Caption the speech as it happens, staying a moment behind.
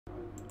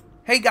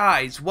Hey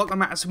guys, welcome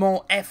back to some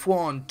more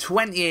F1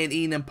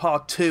 2018 and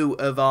part 2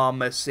 of our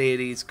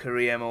Mercedes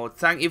career mode.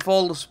 Thank you for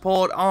all the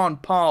support on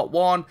part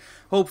 1.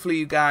 Hopefully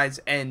you guys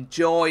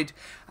enjoyed,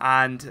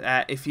 and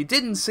if you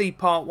didn't see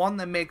part 1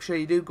 then make sure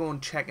you do go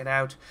and check it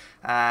out,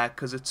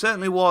 because it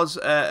certainly was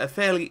a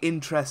fairly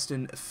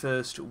interesting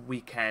first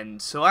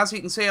weekend. So as you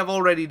can see, I've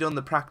already done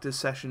the practice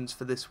sessions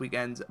for this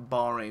weekend's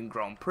Bahrain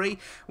Grand Prix.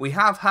 We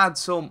have had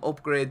some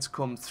upgrades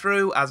come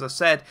through. As I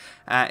said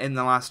in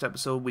the last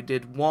episode, we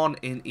did one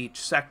in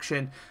each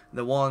section.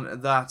 The one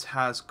that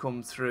has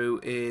come through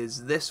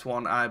is this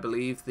one, I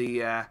believe,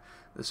 the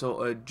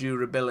sort of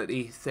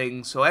durability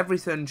thing. So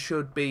everything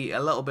should be a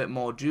little bit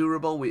more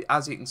durable.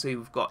 As you can see,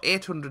 we've got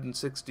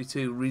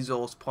 862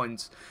 resource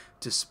points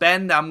to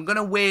spend. I'm going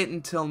to wait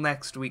until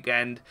next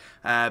weekend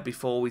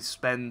before we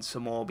spend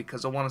some more,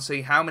 because I want to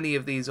see how many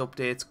of these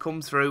updates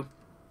come through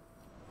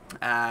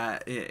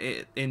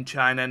in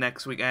China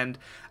next weekend,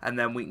 and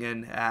then we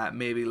can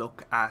maybe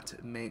look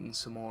at making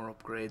some more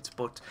upgrades.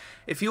 But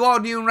if you are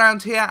new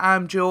around here,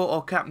 I'm Joe,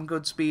 or Captain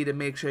Goodspeed, and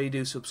make sure you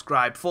do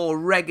subscribe for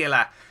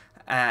regular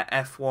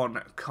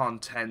F1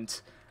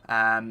 content.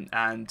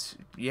 And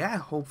yeah,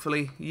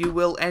 hopefully you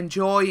will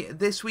enjoy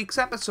this week's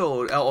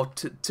episode, or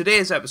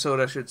today's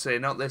episode I should say,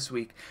 not this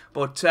week.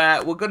 But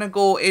we're going to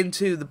go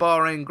into the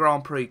Bahrain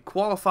Grand Prix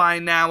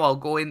qualifying now. I'll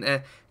go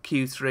into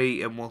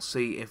Q3 and we'll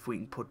see if we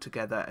can put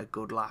together a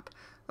good lap.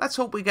 Let's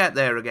hope we get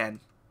there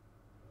again.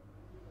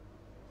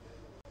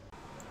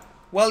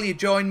 Well, you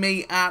joined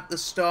me at the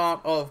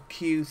start of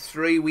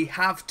Q3. We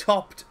have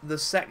topped the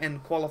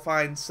second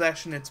qualifying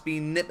session. It's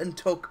been nip and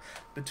tuck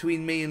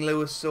between me and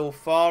Lewis so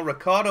far.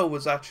 Ricardo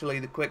was actually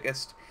the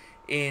quickest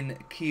in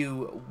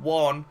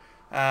Q1.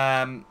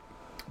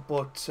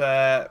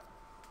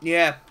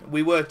 Yeah,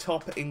 we were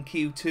top in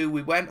Q2.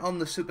 We went on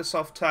the super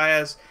soft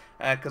tyres,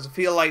 because I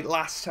feel like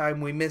last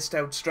time we missed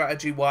out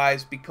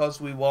strategy-wise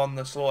because we won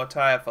the slower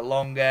tyre for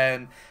longer,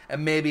 and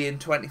maybe in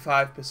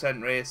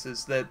 25%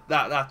 races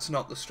that's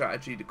not the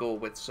strategy to go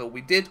with. So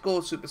we did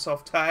go super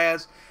soft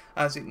tyres.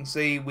 As you can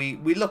see, we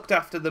looked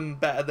after them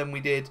better than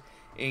we did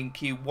in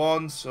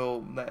Q1,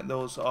 so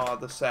those are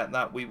the set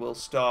that we will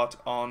start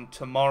on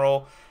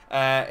tomorrow.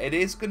 It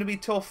is going to be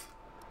tough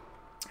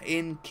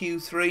in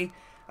Q3.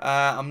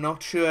 I'm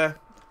not sure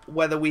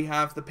whether we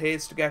have the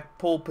pace to get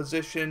pole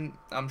position.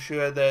 I'm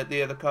sure that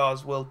the other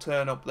cars will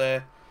turn up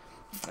their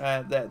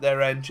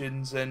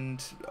engines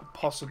and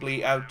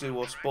possibly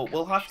outdo us, but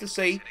we'll have to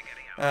see.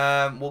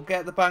 We'll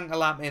get the banker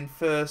lap in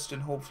first,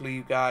 and hopefully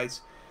you guys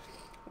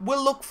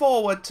will look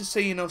forward to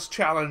seeing us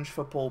challenge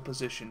for pole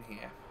position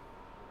here.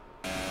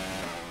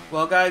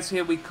 Well guys,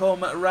 here we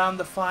come around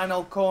the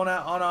final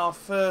corner on our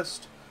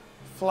first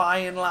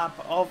flying lap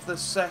of the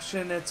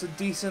session. It's a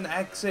decent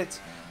exit.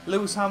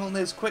 Lewis Hamilton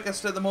is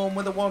quickest at the moment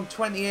with a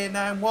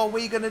 1:28.9. What are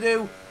we going to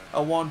do? A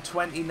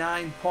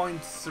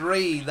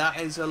 1:29.3.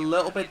 That is a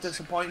little bit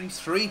disappointing.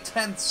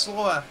 3/10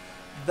 slower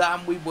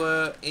than we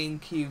were in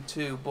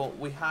Q2. But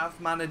we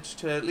have managed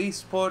to at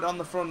least put it on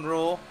the front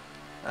row.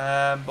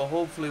 But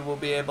hopefully we'll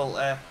be able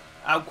to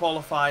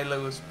out-qualify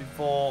Lewis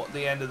before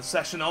the end of the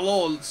session.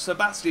 Although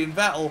Sebastian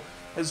Vettel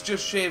has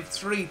just shaved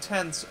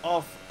 3/10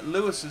 off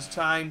Lewis's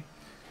time.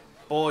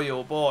 Boy,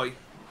 oh boy.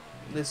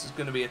 This is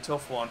going to be a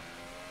tough one.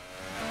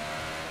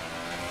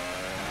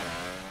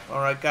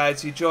 Alright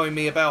guys, you join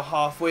me about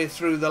halfway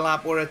through the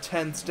lap. We're a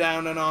 10th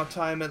down on our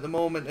time at the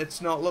moment.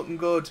 It's not looking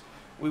good.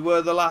 We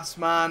were the last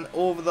man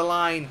over the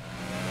line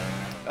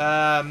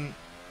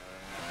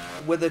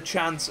with a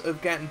chance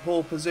of getting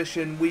pole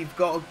position. We've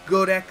got a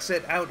good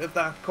exit out of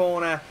that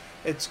corner.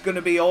 It's going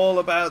to be all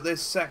about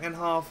this second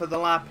half of the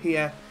lap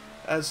here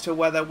as to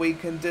whether we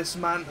can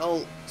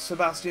dismantle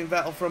Sebastian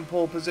Vettel from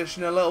pole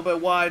position. A little bit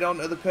wide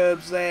onto the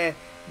curbs there.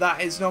 That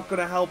is not going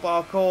to help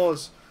our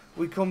cause.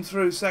 We come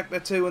through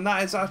Sector 2, and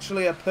that is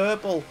actually a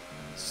purple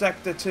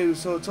Sector 2,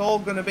 so it's all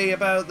going to be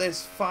about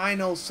this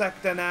final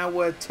sector now.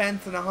 We're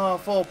 10th and a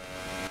half up.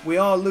 We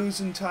are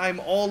losing time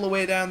all the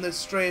way down this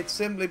straight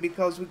simply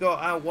because we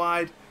got out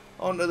wide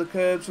onto the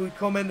curbs. We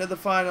come into the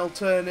final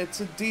turn. It's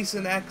a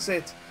decent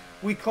exit.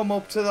 We come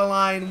up to the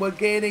line. We're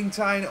gaining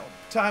time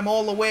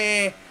all the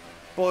way,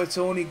 but it's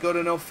only good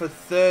enough for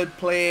third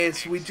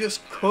place. We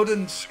just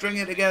couldn't string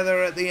it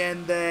together at the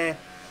end there.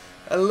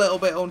 A little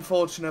bit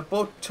unfortunate,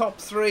 but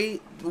top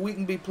 3, we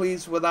can be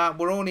pleased with that.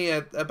 We're only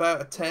about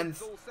a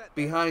 10th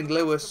behind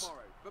Lewis.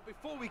 But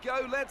before we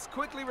go, let's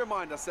quickly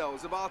remind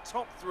ourselves of our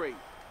top 3,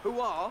 who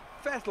are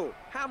Vettel,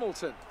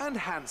 Hamilton and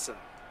Hansen.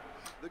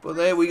 But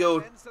there we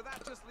go.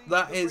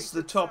 That is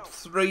the top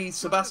 3.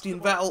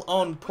 Sebastian Vettel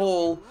on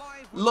pole.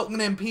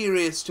 Looking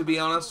imperious, to be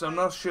honest. I'm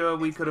not sure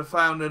we could have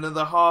found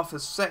another half a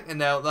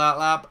second out that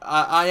lap.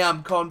 I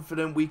am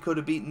confident we could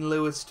have beaten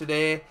Lewis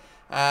today.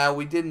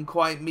 We didn't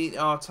quite meet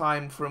our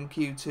time from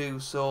Q2,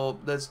 so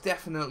there's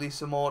definitely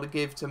some more to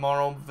give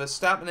tomorrow.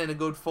 Verstappen in a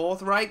good 4th.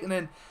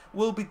 Raikkonen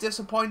will be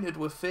disappointed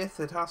with 5th,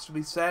 it has to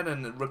be said,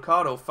 and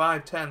Ricardo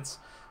 5/10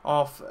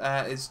 off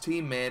his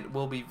teammate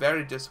will be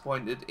very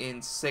disappointed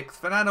in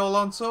 6th. Fernando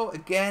Alonso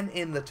again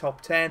in the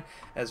top 10,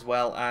 as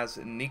well as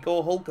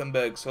Nico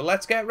Hülkenberg. So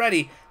let's get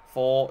ready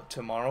for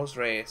tomorrow's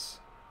race.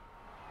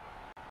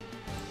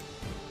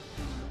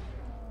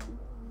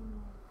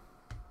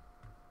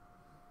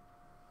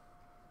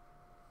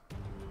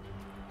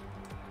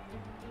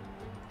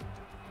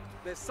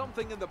 There's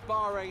something in the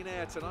Bahrain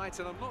air tonight,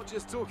 and I'm not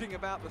just talking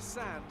about the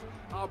sand.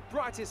 Our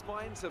brightest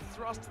minds have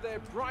thrust their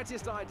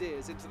brightest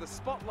ideas into the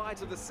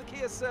spotlight of the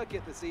Sakhir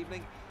circuit this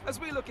evening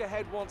as we look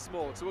ahead once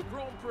more to a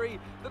Grand Prix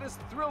that has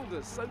thrilled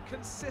us so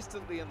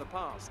consistently in the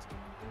past.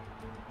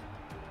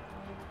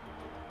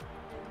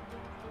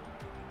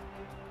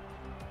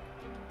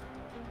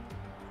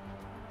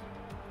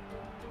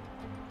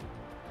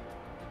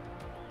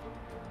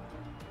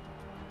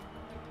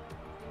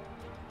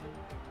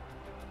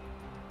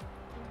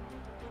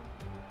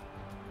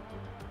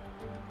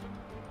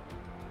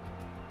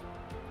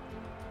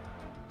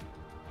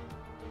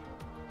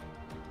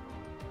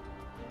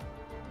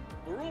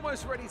 We're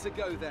almost ready to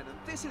go then, and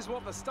this is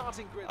what the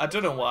starting grid... I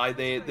don't know why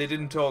they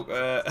didn't talk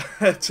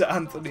to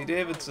Anthony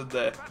Davidson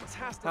there.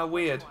 How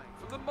weird.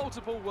 From the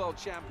multiple world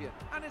champion,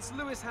 and it's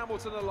Lewis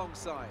Hamilton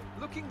alongside.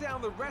 Looking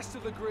down the rest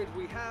of the grid,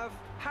 we have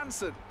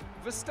Hansen,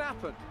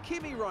 Verstappen,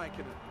 Kimi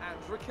Raikkonen,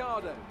 and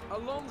Ricciardo,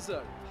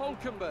 Alonso,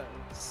 Hülkenberg,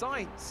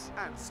 Sainz,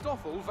 and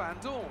Stoffel van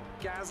Dorn,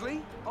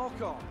 Gasly,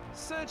 Ocon,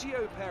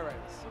 Sergio Perez,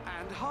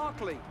 and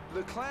Hartley,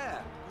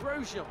 Leclerc,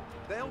 Grosjean.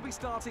 They'll be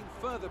starting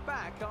further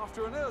back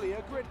after an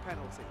earlier grid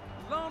penalty.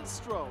 Lance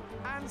Stroll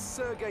and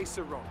Sergei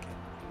Sorokin,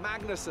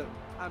 Magnussen,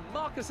 and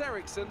Marcus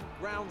Ericsson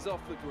rounds off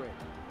the grid.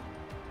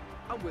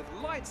 And with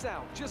lights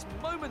out just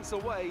moments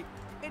away,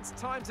 it's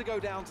time to go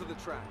down to the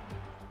track.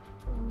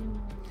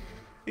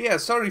 Yeah,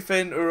 sorry for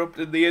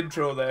interrupting the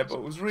intro there, but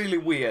it was really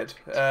weird.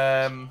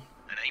 And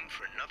aim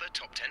for another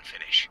top 10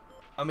 finish.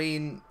 I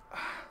mean,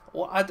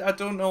 well, I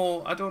don't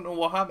know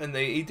what happened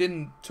there. He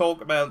didn't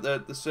talk about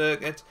the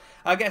circuit.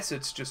 I guess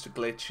it's just a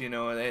glitch, you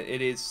know.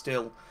 It is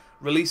still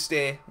release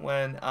day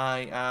when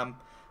I am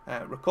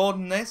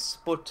recording this.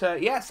 But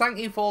yeah, thank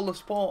you for all the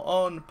support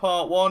on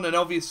part 1. And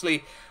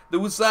obviously, there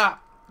was that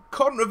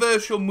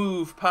controversial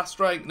move past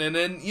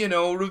Raikkonen, and you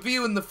know,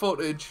 reviewing the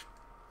footage.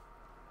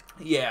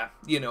 Yeah,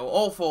 you know,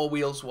 all 4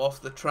 wheels were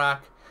off the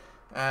track.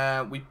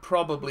 We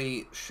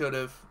probably should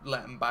have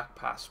let him back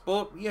past,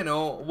 but you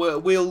know,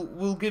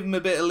 we'll give him a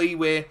bit of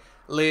leeway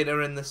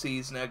later in the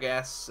season, I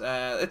guess.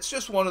 It's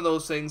just one of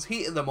those things.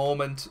 Heat of the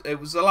moment. It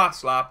was the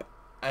last lap,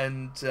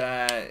 and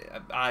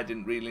I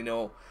didn't really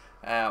know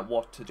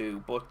what to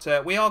do. But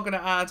we are going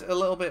to add a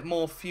little bit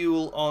more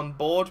fuel on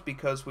board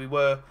because we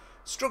were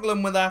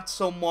struggling with that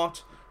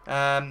somewhat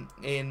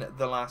in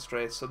the last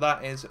race. So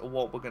that is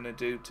what we're going to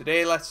do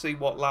today. Let's see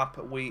what lap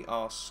we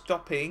are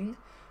stopping.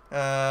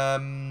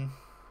 Does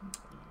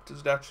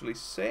it actually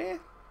say?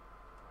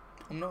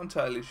 I'm not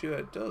entirely sure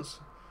it does.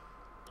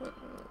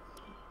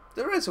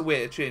 There is a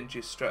way to change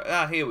your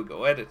strategy. Here we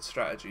go. Edit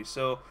strategy.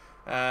 So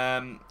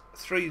so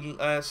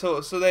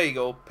there you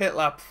go. Pit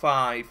lap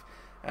 5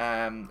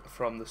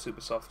 from the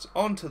super softs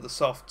onto the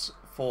softs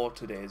for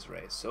today's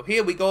race. So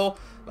here we go.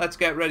 Let's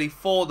get ready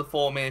for the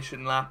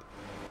formation lap.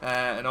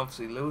 And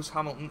obviously Lewis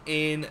Hamilton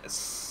in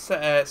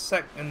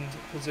second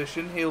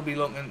position. He'll be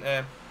looking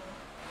to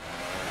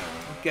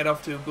get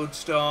off to a good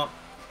start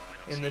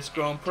in this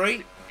Grand Prix.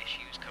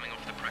 Issues coming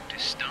off the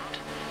practice start.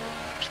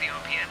 Watch the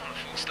RPM on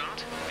a full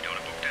start. We don't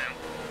want to book down.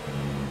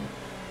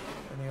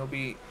 And he'll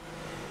be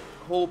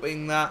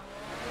hoping that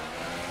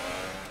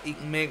he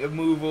can make a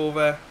move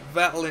over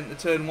Vettel into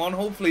turn 1.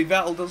 Hopefully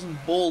Vettel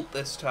doesn't bolt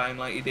this time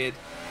like he did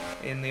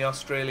in the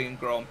Australian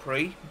Grand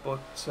Prix. But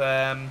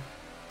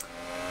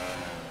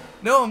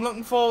no, I'm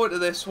looking forward to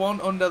this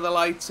one under the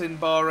lights in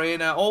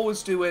Bahrain. I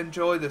always do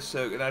enjoy this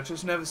circuit. I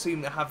just never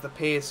seem to have the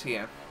pace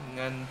here.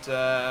 And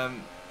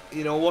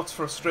you know, what's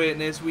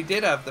frustrating is we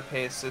did have the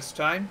pace this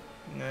time.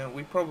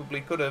 We probably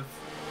could have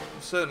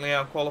certainly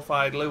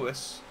out-qualified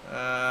Lewis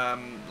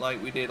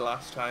like we did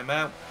last time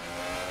out.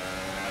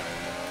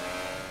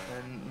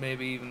 And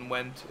maybe even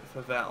went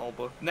for Vettel.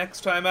 But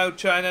next time out,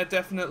 China,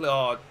 definitely...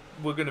 Oh,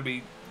 we're going to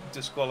be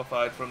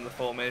disqualified from the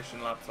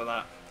formation lap for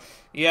that.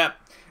 Yeah.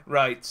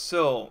 Right,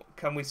 so,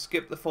 can we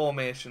skip the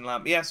formation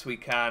lap? Yes, we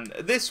can.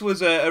 This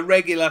was a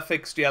regular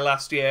fixture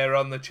last year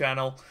on the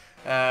channel,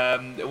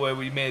 where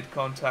we made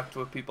contact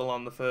with people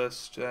on the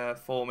first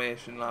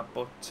formation lap.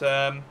 But,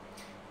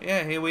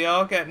 yeah, here we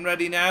are, getting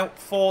ready now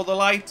for the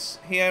lights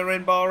here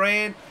in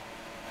Bahrain.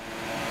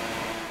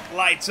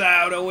 Lights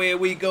out, away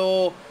we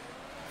go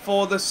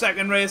for the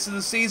second race of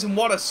the season.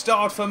 What a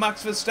start for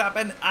Max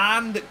Verstappen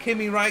and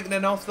Kimi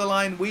Raikkonen off the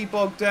line. We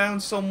bogged down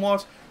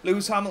somewhat.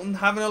 Lewis Hamilton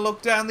having a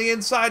look down the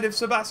inside of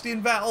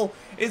Sebastian Vettel.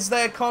 Is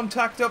there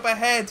contact up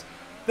ahead?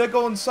 They're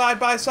going side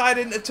by side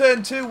into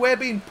turn 2. We're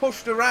being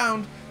pushed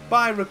around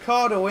by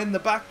Ricciardo in the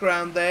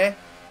background there.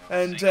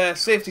 And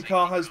safety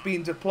car has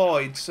been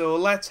deployed. So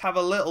let's have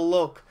a little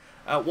look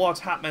at what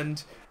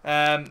happened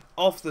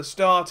off the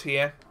start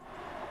here.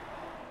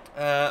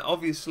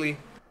 Obviously,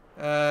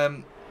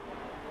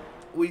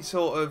 we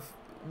sort of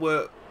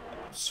were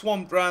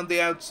swamped round the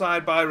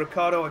outside by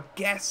Ricciardo. I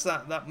guess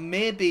that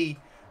may be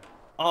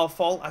our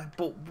fault,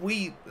 but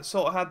we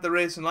sort of had the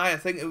race in line. I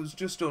think it was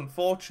just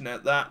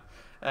unfortunate that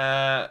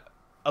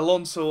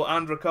Alonso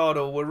and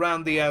Ricciardo were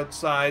round the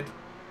outside.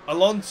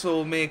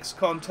 Alonso makes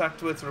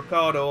contact with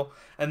Ricciardo,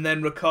 and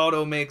then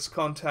Ricciardo makes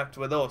contact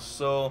with us.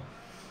 So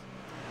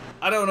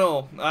I don't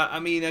know. I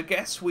mean, I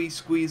guess we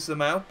squeeze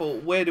them out,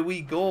 but where do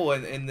we go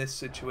in this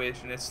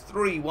situation? It's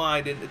 3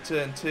 wide into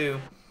turn 2.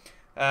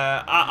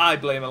 I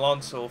blame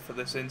Alonso for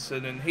this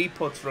incident. He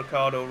puts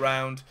Ricciardo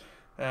round.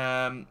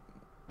 I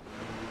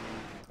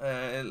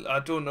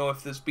don't know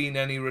if there's been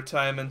any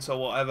retirements or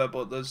whatever,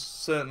 but there's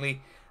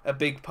certainly a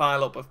big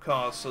pile up of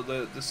cars. So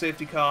the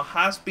safety car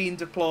has been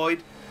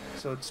deployed.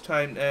 So it's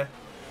time to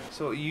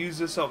sort of use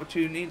this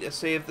opportunity to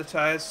save the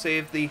tyres,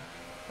 save the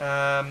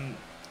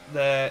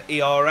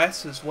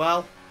ERS as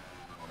well.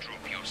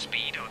 Drop your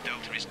speed, our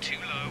delta is too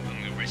low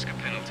and we'll risk a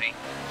penalty.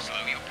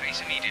 Slow your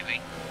pace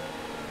immediately.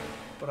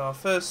 But our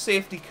first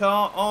safety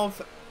car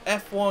of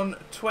F1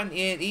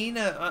 2018,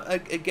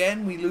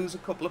 again we lose a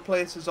couple of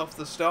places off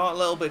the start, a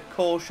little bit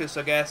cautious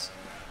I guess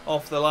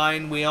off the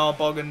line. We are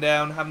bogging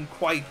down, haven't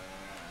quite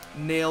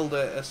nailed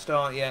a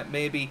start yet,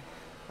 maybe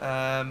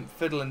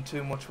fiddling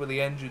too much with the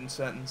engine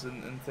settings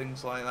and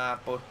things like that,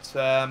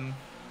 but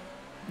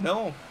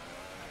no.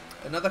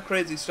 Another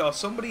crazy start.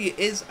 Somebody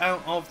is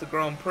out of the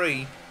Grand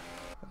Prix.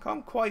 I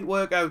can't quite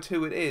work out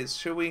who it is.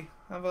 Shall we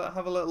have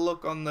a little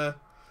look on the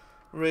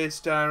race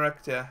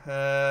director?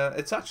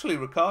 It's actually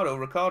Ricciardo.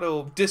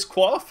 Ricciardo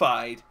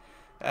disqualified.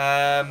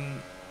 I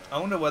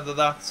wonder whether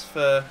that's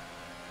for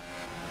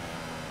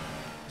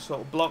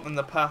sort of blocking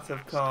the path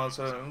of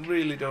cars. I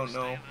really don't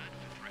know.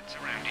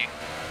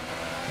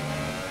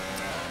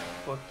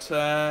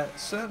 But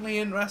certainly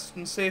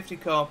interesting safety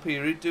car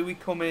period. Do we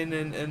come in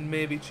and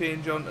maybe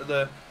change onto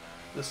the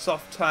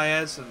soft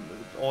tyres,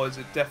 or is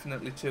it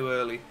definitely too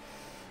early?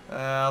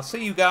 I'll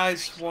see you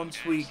guys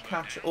once we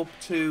catch up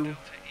to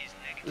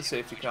the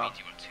safety car.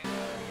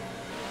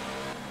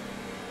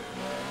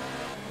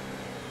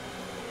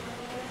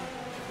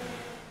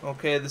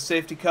 Okay, the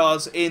safety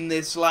car's in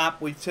this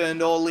lap. We've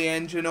turned all the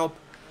engine up.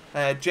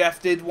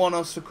 Jeff did want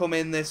us to come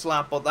in this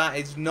lap, but that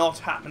is not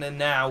happening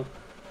now.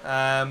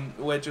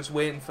 We're just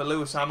waiting for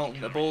Lewis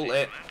Hamilton to bolt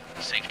it.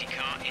 Safety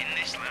car in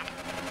this lap.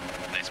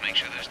 Let's make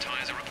sure those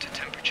tyres are up to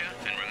temperature,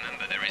 and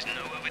remember there is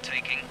no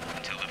overtaking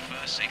until the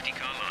first safety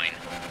car line.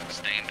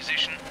 Stay in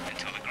position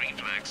until the green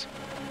flags.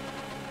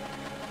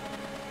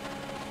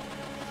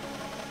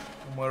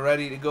 And we're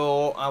ready to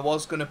go. I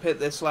was going to pit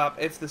this lap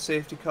if the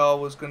safety car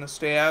was going to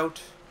stay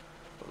out,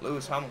 but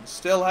Lewis Hamilton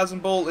still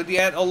hasn't bolted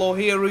yet, although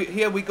here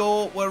we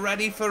go. We're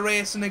ready for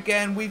racing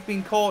again. We've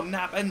been caught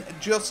napping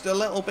just a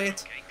little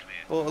bit,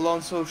 but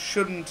Alonso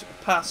shouldn't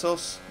pass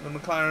us. The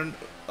McLaren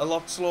a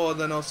lot slower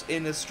than us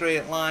in a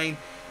straight line.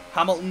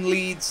 Hamilton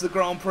leads the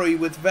Grand Prix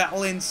with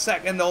Vettel in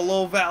second,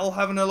 although Vettel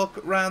having a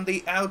look around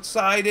the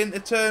outside into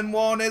turn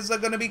 1. Is there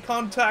going to be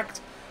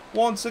contact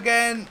once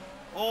again?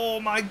 Oh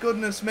my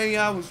goodness me,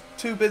 I was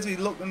too busy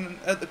looking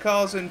at the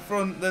cars in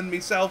front than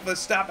myself.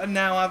 Verstappen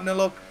now having a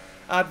look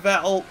at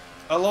Vettel.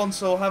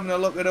 Alonso having a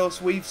look at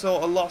us. We've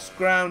sort of lost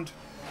ground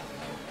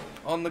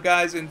on the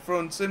guys in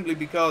front simply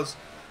because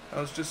I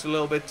was just a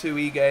little bit too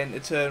eager into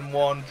turn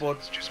 1,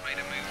 but Just made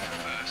a move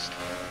for first.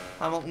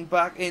 Hamilton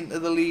back into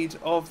the lead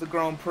of the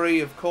Grand Prix,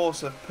 of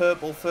course, a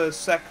purple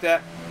first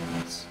sector.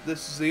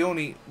 This is the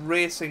only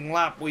racing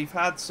lap we've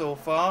had so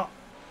far.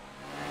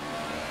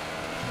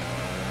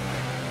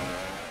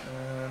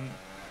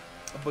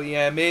 But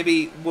yeah,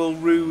 maybe we'll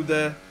rue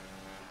the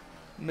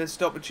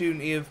missed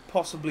opportunity of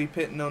possibly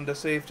pitting under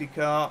safety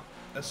car,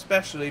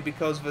 especially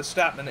because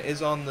Verstappen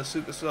is on the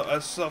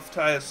soft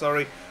tyres,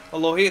 sorry.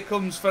 Although here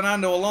comes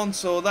Fernando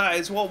Alonso, that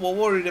is what we're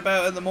worried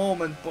about at the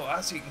moment. But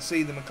as you can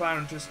see, the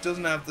McLaren just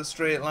doesn't have the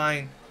straight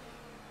line,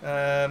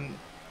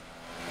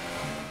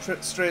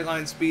 straight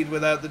line speed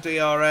without the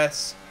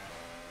DRS,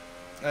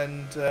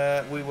 and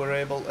we were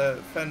able to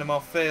fend them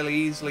off fairly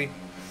easily.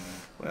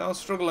 We are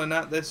struggling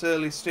at this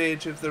early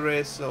stage of the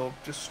race, so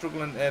just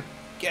struggling to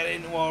get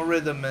into our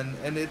rhythm,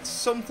 and it's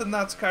something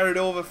that's carried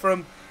over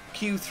from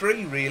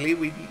Q3 really.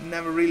 We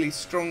never really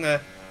strung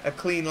a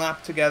clean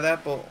lap together,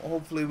 but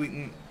hopefully we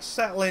can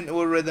settle into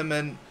a rhythm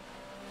and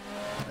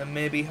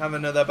maybe have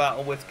another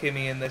battle with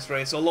Kimi in this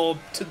race. Although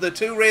the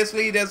 2 race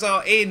leaders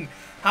are in.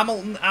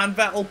 Hamilton and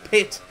Vettel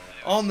pit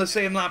on the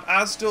same lap,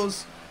 as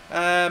does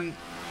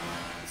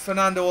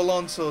Fernando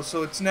Alonso,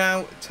 so it's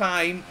now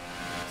time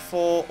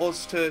for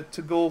us to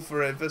go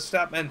for it.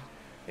 Verstappen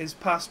is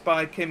passed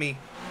by Kimi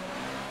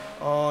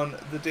on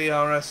the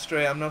DRS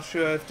straight. I'm not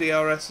sure if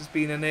DRS has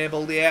been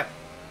enabled yet.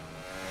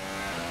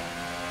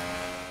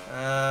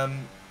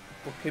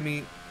 But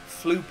Kimi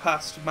flew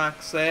past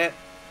Max there,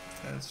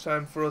 and it's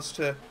time for us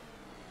to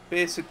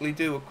basically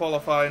do a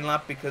qualifying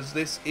lap, because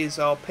this is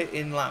our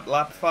pit-in lap,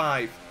 lap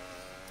 5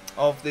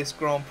 of this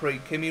Grand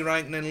Prix. Kimi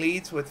Räikkönen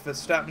leads with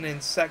Verstappen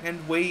in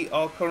second. We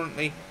are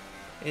currently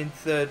in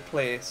third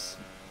place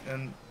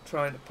and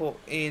trying to put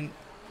in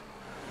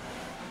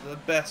the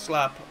best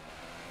lap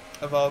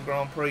of our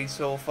Grand Prix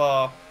so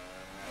far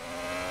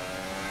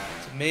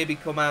to maybe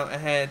come out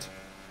ahead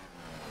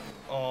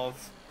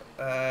of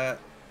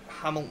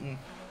Hamilton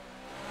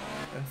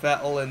and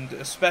Vettel, and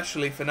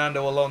especially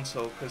Fernando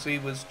Alonso, because he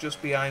was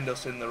just behind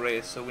us in the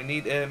race, so we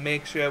need to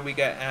make sure we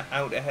get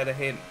out ahead of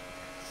him.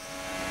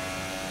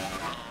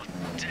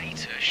 Our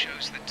data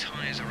shows the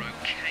tyres are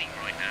okay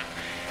right now.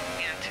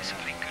 We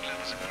anticipate good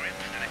levels of grip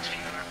for the next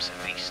few laps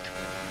at least.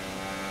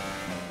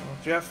 Well,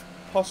 Jeff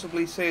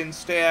possibly saying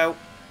stay out.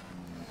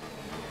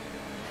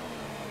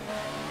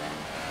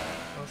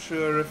 Not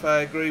sure if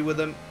I agree with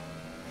him.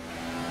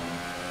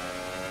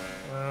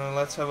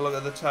 Let's have a look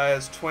at the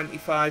tyres.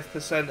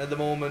 25% at the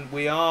moment.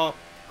 We are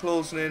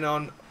closing in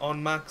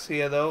on Max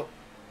here though.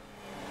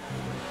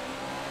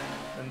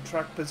 And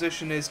track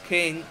position is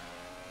king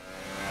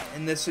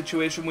in this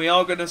situation. We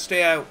are going to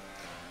stay out.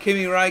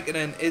 Kimi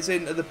Räikkönen is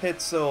into the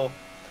pits though.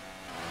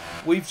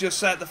 We've just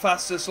set the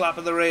fastest lap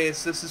of the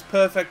race. This is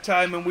perfect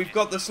time, and we've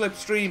got the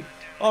slipstream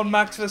on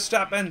Max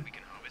Verstappen.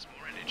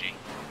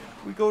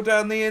 We go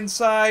down the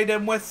inside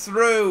and we're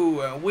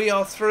through. We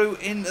are through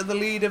into the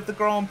lead of the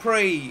Grand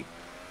Prix.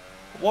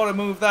 What a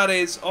move that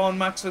is on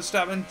Max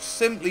Verstappen,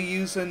 simply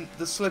using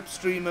the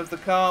slipstream of the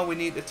car. We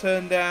need to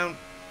turn down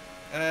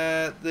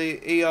the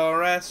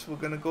ERS. We're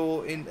going to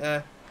go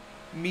into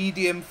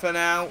medium for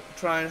now,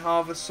 try and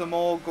harvest some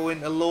more, go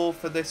into low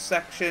for this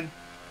section.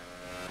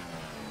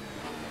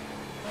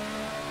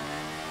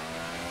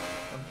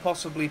 And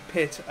possibly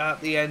pit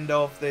at the end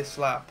of this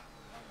lap.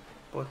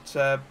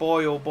 But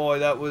boy oh boy,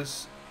 that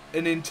was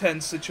an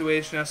intense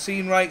situation. I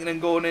seen Raikkonen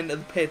going into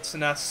the pits,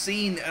 and I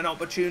seen an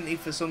opportunity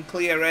for some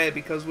clear air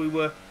because we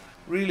were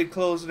really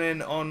closing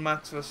in on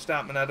Max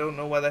Verstappen. I don't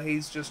know whether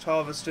he's just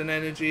harvesting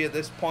energy at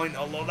this point,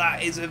 although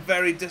that is a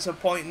very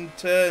disappointing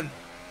turn.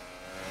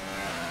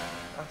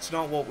 That's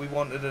not what we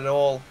wanted at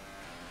all.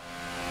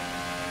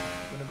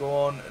 We're going to go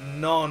on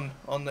none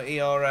on the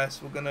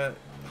ERS. We're going to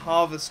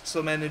harvest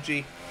some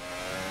energy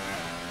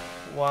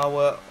while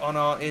we're on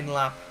our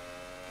in-lap.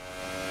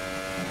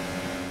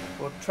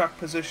 But track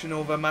position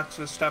over Max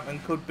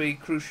Verstappen could be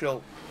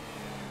crucial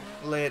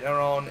later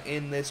on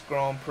in this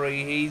Grand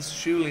Prix. He's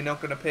surely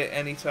not going to pit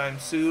anytime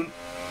soon.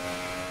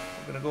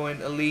 We're going to go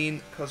into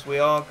lean because we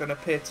are going to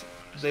pit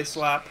this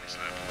lap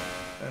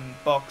and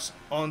box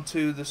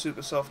onto the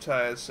super soft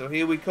tyres. So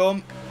here we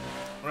come,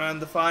 around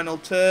the final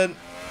turn.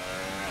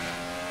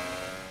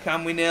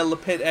 Can we nail the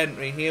pit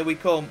entry? Here we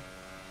come.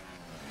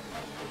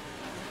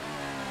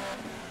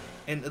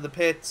 Into the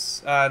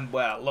pits, and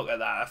well, look at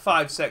that, a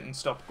 5-second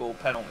stop-go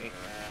penalty.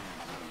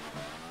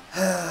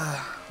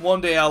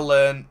 One day I'll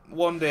learn,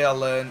 one day I'll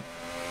learn.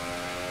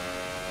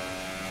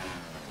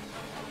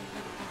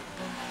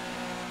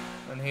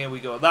 And here we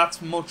go,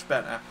 that's much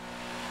better.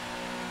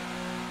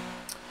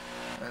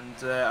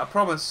 And I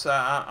promise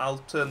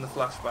I'll turn the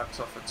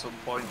flashbacks off at some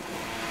point.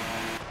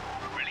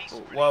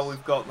 But while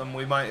we've got them,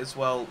 we might as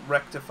well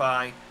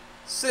rectify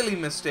silly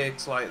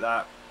mistakes like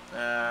that.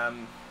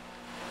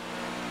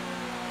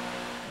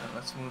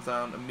 Let's move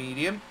down to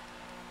medium.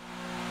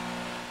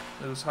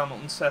 Lewis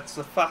Hamilton sets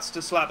the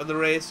fastest lap of the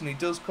race, and he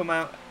does come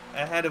out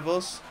ahead of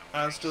us,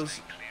 as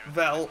does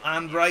Vettel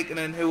and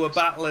Raikkonen, who are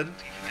battling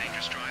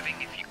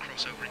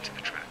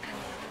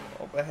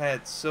up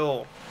ahead.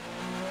 So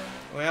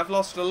we have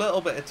lost a little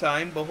bit of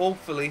time, but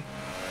hopefully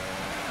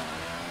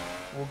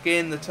we'll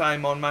gain the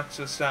time on Max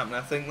Verstappen.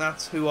 I think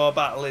that's who our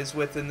battle is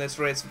with in this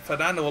race.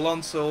 Fernando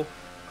Alonso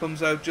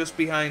comes out just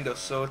behind us,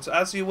 so it's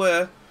as you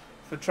were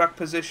for track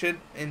position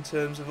in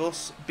terms of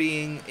us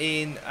being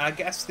in, I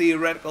guess,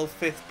 theoretical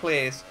 5th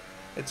place.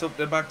 It's up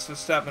to Max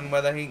Verstappen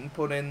whether he can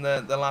put in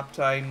the lap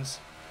times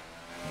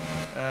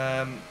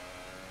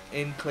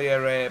in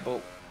clear air,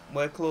 but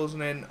we're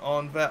closing in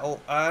on Vettel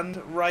and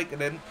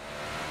Raikkonen,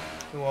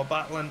 who are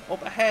battling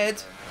up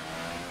ahead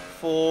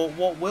for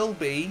what will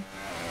be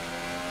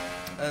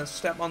a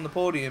step on the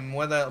podium.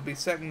 Whether it'll be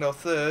 2nd or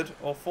 3rd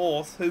or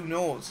 4th, who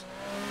knows.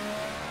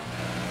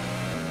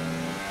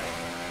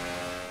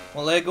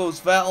 Well, there goes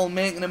Vettel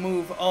making a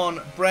move on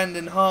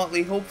Brendan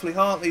Hartley. Hopefully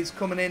Hartley's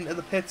coming into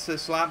the pits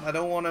this lap. I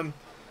don't want him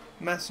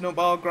messing up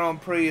our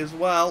Grand Prix as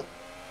well.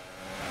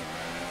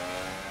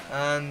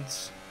 And,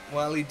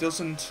 well, he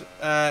doesn't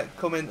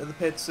come into the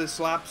pits this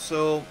lap,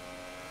 so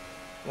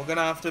we're going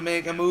to have to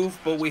make a move.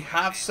 But we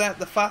have set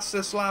the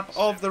fastest lap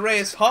of the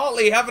race.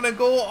 Hartley having a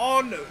go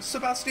on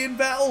Sebastian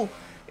Vettel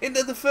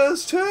into the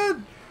first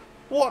turn.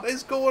 What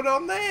is going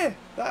on there?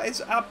 That is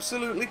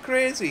absolutely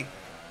crazy.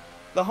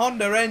 The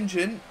Honda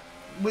engine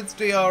with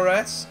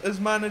DRS has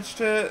managed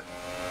to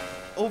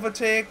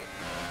overtake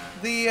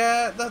the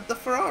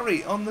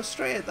Ferrari on the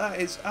straight. That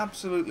is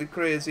absolutely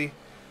crazy.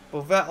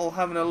 But Vettel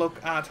having a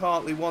look at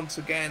Hartley once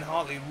again.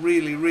 Hartley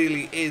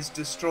really is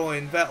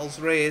destroying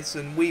Vettel's race,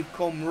 and we've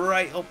come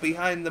right up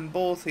behind them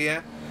both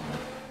here,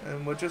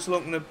 and we're just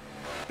looking to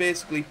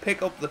basically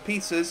pick up the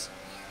pieces.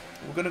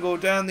 We're going to go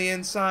down the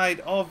inside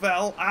of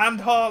Vettel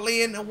and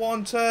Hartley into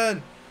one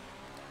turn.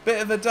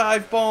 Bit of a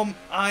dive bomb,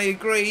 I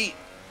agree,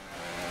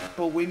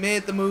 but we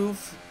made the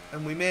move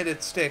and we made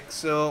it stick.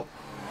 So,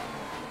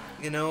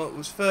 you know, it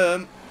was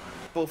firm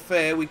but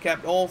fair. We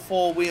kept all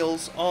 4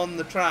 wheels on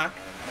the track.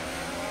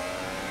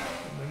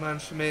 We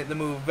managed to make the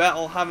move.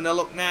 Vettel having a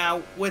look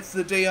now with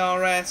the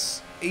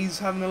DRS. He's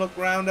having a look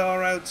round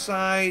our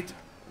outside.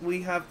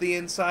 We have the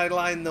inside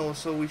line though,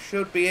 so we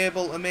should be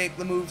able to make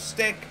the move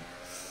stick.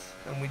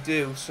 And we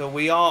do. So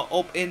we are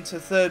up into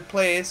 3rd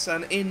place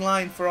and in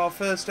line for our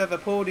first ever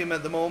podium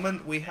at the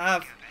moment. We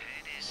have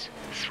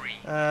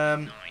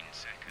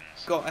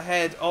got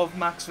ahead of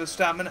Max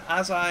Verstappen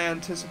as I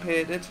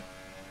anticipated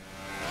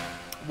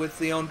with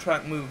the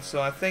on-track move.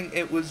 So I think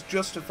it was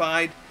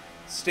justified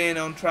staying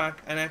on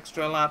track an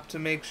extra lap to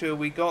make sure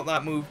we got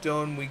that move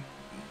done. We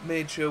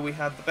made sure we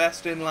had the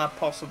best in-lap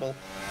possible.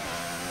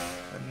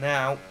 And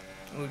now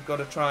we've got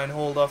to try and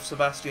hold off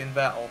Sebastian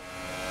Vettel.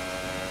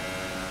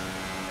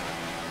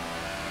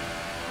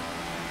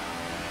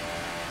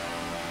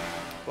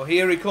 Well,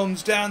 here he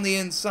comes down the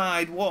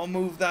inside. What a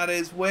move that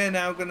is. We're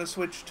now going to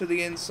switch to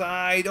the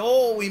inside.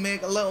 Oh, we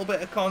make a little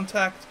bit of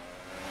contact.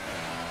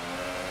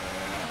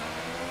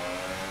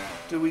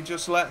 Do we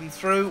just let him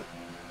through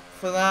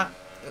for that?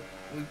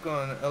 We've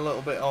gone a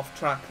little bit off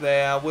track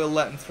there. We'll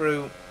let him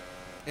through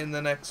in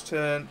the next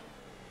turn.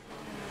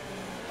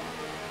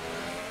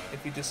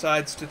 If he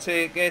decides to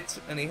take it,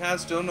 and he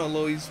has done,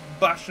 although he's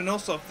bashing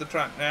us off the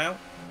track now.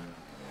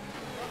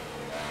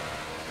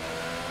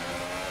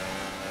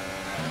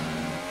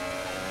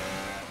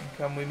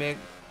 Can we make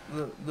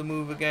the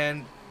move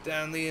again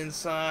down the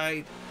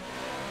inside?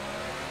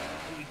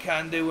 We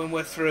can do, and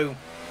we're through.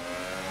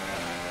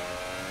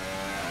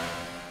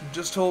 I'm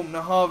just hoping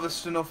to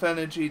harvest enough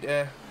energy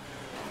to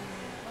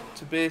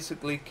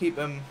basically keep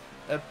him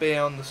at bay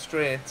on the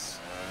straights.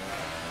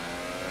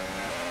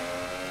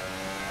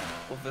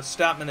 But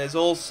Verstappen is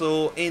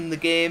also in the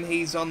game.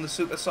 He's on the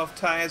super soft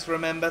tyres,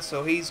 remember,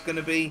 so he's going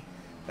to be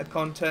a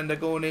contender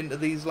going into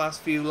these last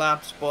few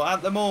laps. But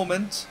at the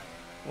moment,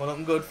 we're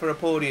looking good for a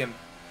podium.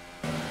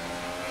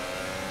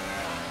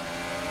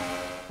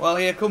 Well,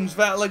 here comes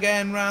Vettel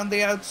again round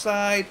the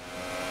outside.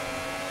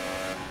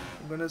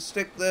 I'm going to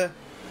stick the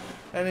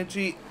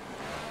energy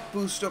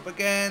boost up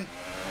again.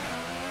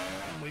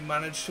 And we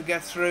managed to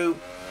get through.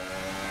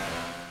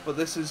 But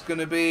this is going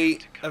to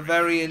be a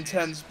very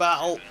intense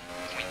battle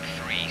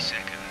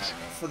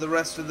for the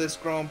rest of this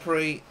Grand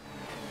Prix.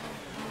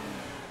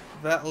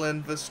 Vettel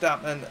and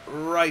Verstappen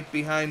right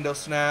behind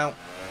us now.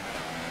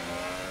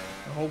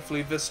 And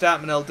hopefully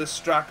Verstappen will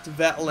distract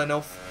Vettel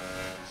enough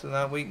so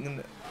that we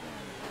can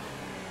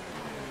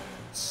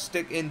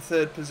stick in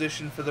 3rd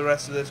position for the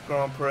rest of this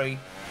Grand Prix.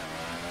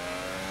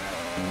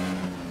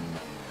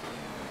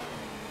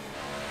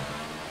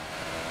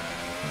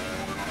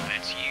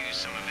 Let's use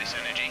some of this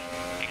energy.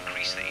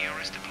 Increase the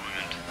ERS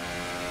deployment.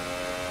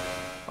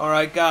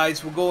 Alright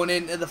guys, we're going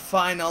into the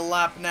final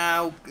lap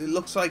now. It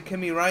looks like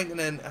Kimi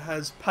Räikkönen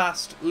has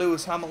passed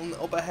Lewis Hamilton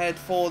up ahead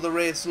for the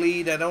race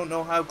lead. I don't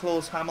know how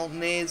close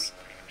Hamilton is.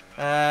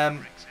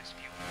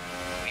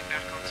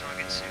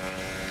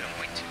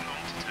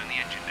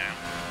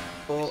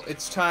 But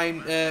it's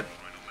time to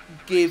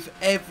give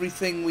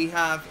everything we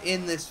have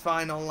in this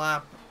final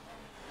lap.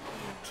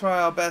 Try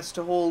our best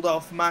to hold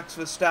off Max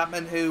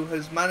Verstappen, who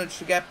has managed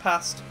to get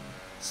past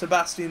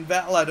Sebastian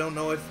Vettel. I don't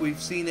know if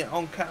we've seen it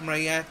on camera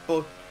yet,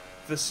 but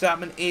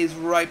Verstappen is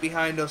right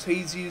behind us.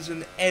 He's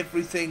using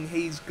everything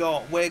he's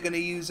got. We're going to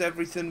use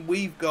everything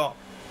we've got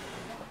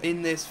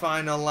in this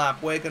final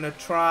lap. We're going to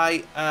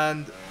try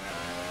and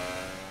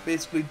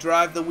basically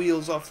drive the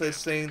wheels off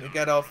this thing to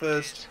get our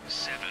first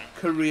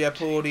career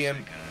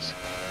podium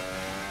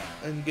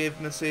and give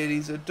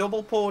Mercedes a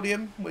double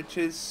podium, which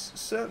is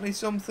certainly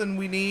something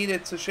we need.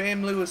 It's a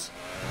shame Lewis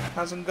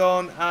hasn't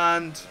gone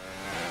and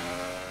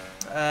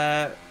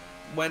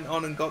went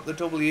on and got the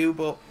W,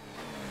 but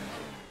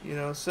you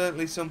know,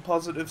 certainly some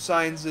positive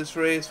signs this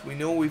race. We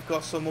know we've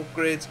got some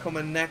upgrades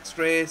coming next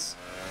race,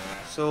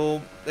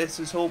 so this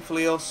is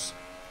hopefully us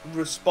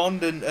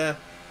responding to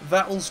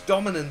Vettel's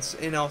dominance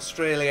in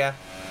Australia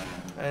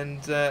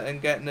and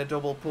getting a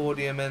double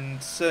podium.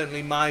 And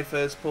certainly my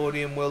first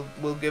podium will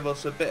give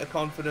us a bit of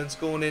confidence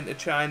going into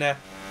China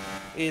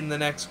in the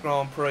next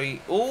Grand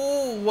Prix.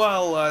 Oh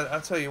well, I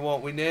tell you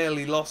what, we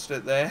nearly lost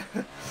it there.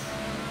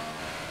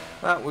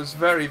 That was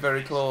very,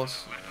 very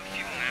close.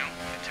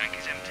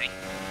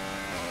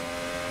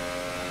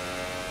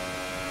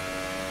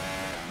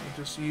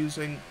 We're just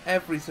using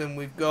everything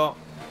we've got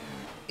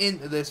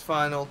into this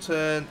final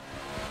turn.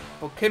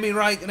 But Kimi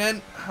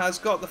Räikkönen has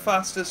got the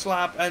fastest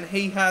lap and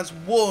he has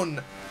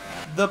won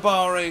the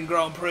Bahrain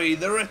Grand Prix,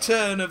 the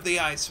return of the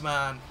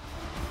Iceman.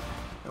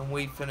 And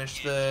we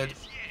finished 3rd.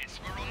 Yes,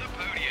 we're on the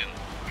podium.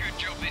 Good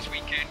job this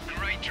weekend.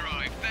 Great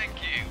drive. Thank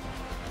you.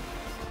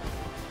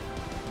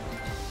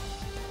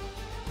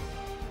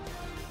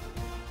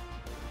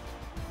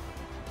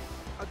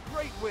 A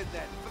great win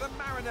then for the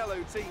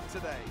Maranello team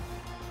today.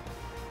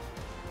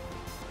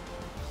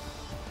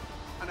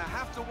 And I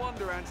have to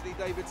wonder, Anthony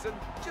Davidson,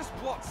 just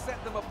what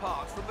set them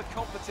apart from the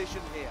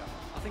competition here.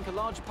 I think a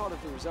large part of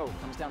the result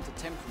comes down to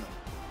temperament.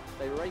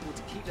 They were able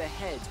to keep their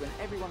heads when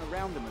everyone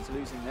around them was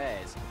losing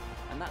theirs,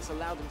 and that's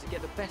allowed them to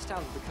get the best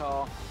out of the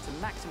car, to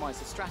maximise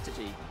the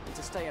strategy, and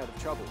to stay out of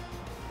trouble.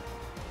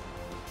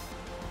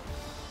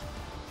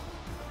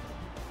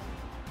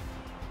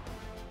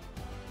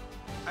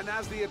 And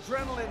as the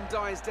adrenaline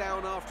dies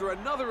down after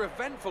another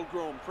eventful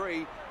Grand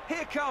Prix,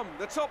 here come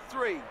the top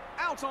three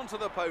out onto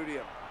the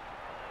podium.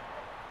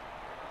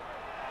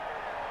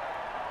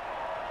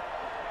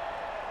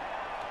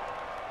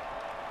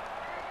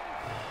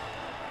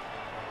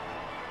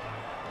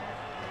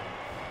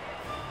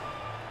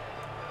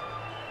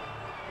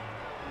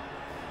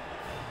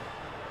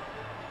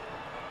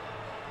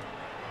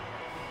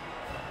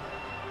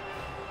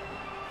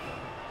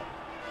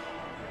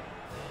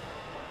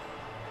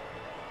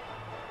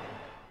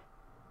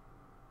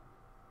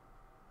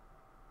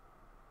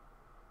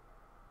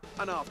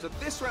 And after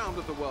this round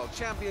of the World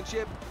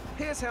Championship,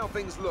 here's how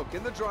things look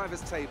in the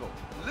Drivers' table.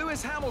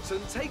 Lewis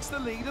Hamilton takes the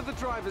lead of the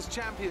Drivers'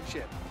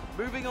 Championship.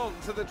 Moving on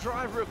to the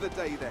driver of the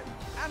day then.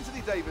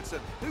 Anthony Davidson,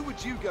 who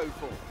would you go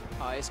for?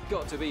 It's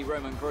got to be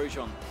Romain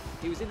Grosjean.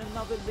 He was in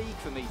another league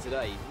for me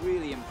today.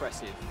 Really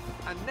impressive.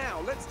 And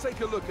now let's take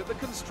a look at the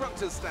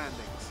Constructors'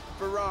 standings.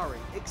 Ferrari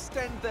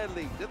extend their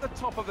lead at the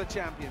top of the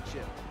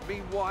championship.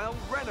 Meanwhile,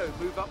 Renault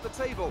move up the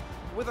table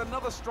with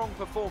another strong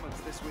performance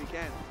this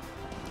weekend.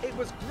 It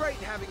was great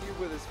having you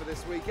with us for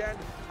this weekend.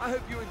 I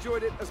hope you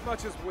enjoyed it as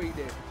much as we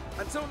did.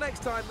 Until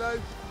next time though,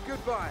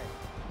 goodbye.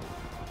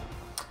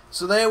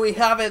 So there we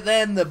have it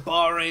then, the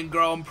Bahrain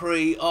Grand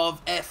Prix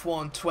of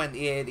F1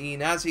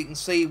 2018. As you can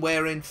see,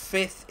 we're in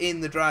 5th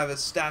in the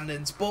drivers'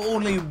 standings, but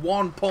only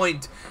 1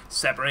 point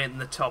separating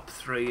the top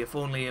 3. If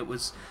only it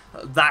was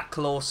that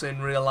close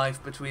in real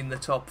life between the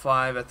top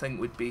 5, I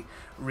think we'd be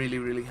really,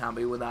 really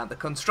happy with that. The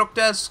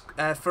constructors,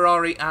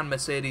 Ferrari and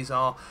Mercedes,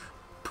 are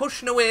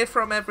pushing away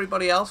from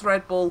everybody else.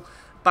 Red Bull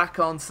back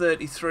on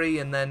 33,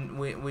 and then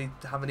we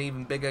have an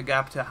even bigger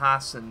gap to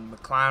Haas and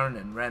McLaren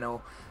and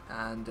Renault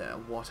and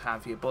what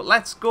have you. But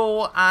let's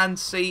go and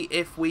see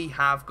if we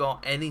have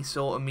got any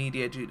sort of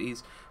media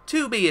duties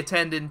to be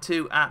attending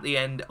to at the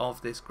end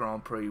of this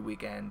Grand Prix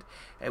weekend.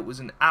 It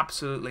was an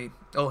absolutely...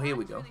 Oh, here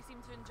we go. Really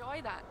seem to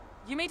enjoy that.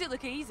 You made it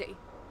look easy.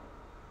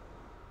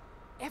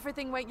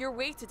 Everything went your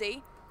way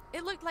today.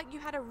 It looked like you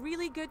had a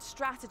really good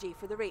strategy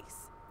for the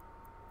race.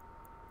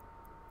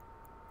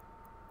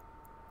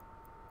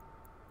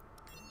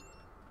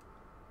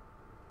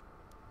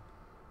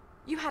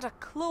 You had a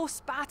close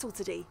battle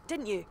today,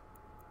 didn't you?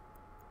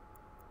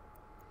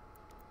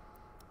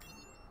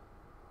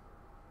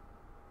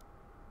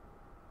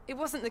 It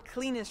wasn't the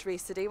cleanest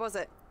race today, was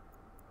it?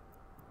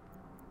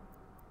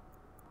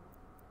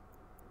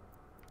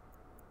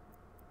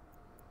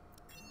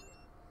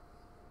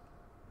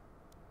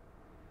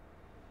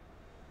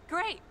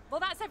 Great. Well,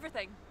 that's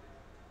everything.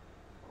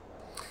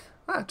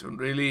 I don't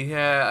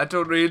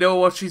really know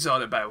what she's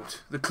on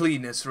about. The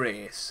cleanest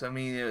race. I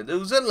mean, there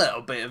was a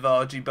little bit of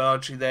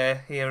argy-bargy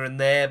there, here and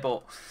there,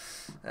 but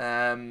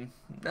no,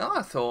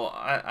 I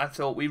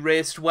thought we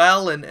raced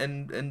well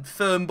and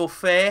firm but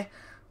fair.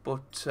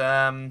 But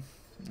no,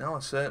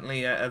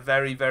 certainly a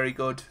very, very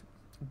good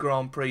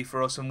Grand Prix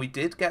for us, and we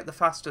did get the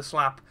fastest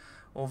lap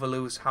over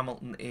Lewis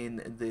Hamilton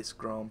in this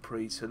Grand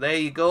Prix. So there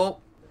you go.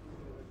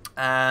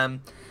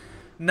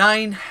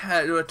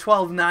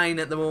 12-9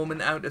 at the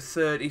moment out of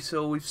 30,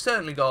 so we've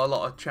certainly got a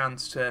lot of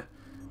chance to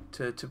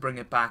bring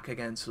it back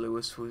against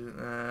Lewis. We've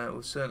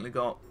certainly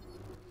got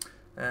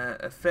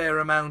a fair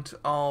amount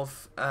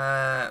of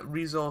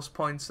resource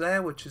points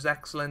there, which is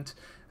excellent,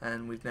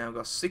 and we've now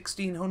got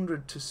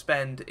 1,600 to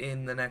spend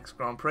in the next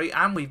Grand Prix,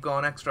 and we've got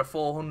an extra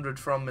 400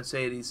 from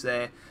Mercedes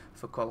there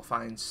for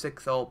qualifying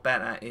 6th or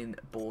better in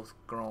both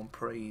Grand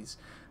Prix.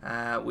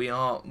 We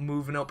are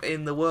moving up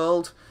in the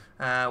world.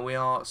 We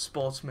are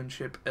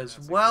sportsmanship as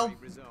well,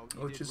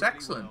 which is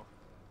excellent.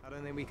 I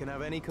don't think we can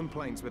have any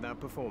complaints with our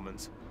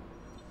performance.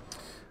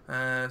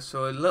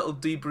 So a little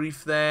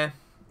debrief there.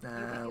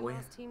 Your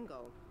last team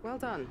goal. Well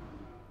done.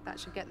 That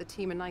should get the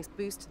team a nice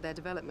boost to their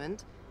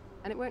development,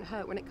 and it won't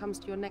hurt when it comes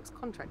to your next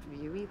contract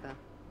review either.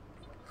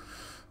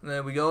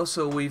 There we go.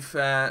 So we've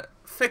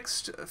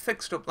fixed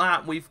up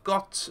that. We've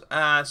got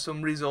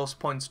some resource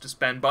points to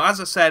spend, but as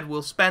I said,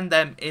 we'll spend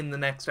them in the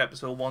next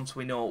episode once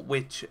we know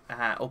which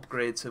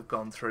upgrades have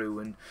gone through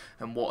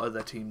and what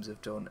other teams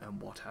have done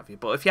and what have you.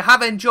 But if you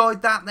have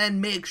enjoyed that,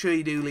 then make sure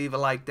you do leave a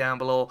like down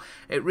below.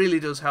 It really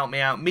does help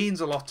me out. It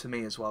means a lot to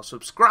me as well.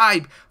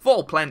 Subscribe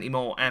for plenty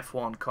more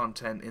F1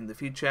 content in the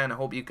future, and I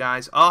hope you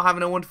guys are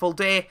having a wonderful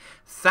day.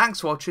 Thanks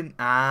for watching,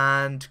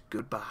 and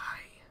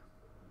goodbye.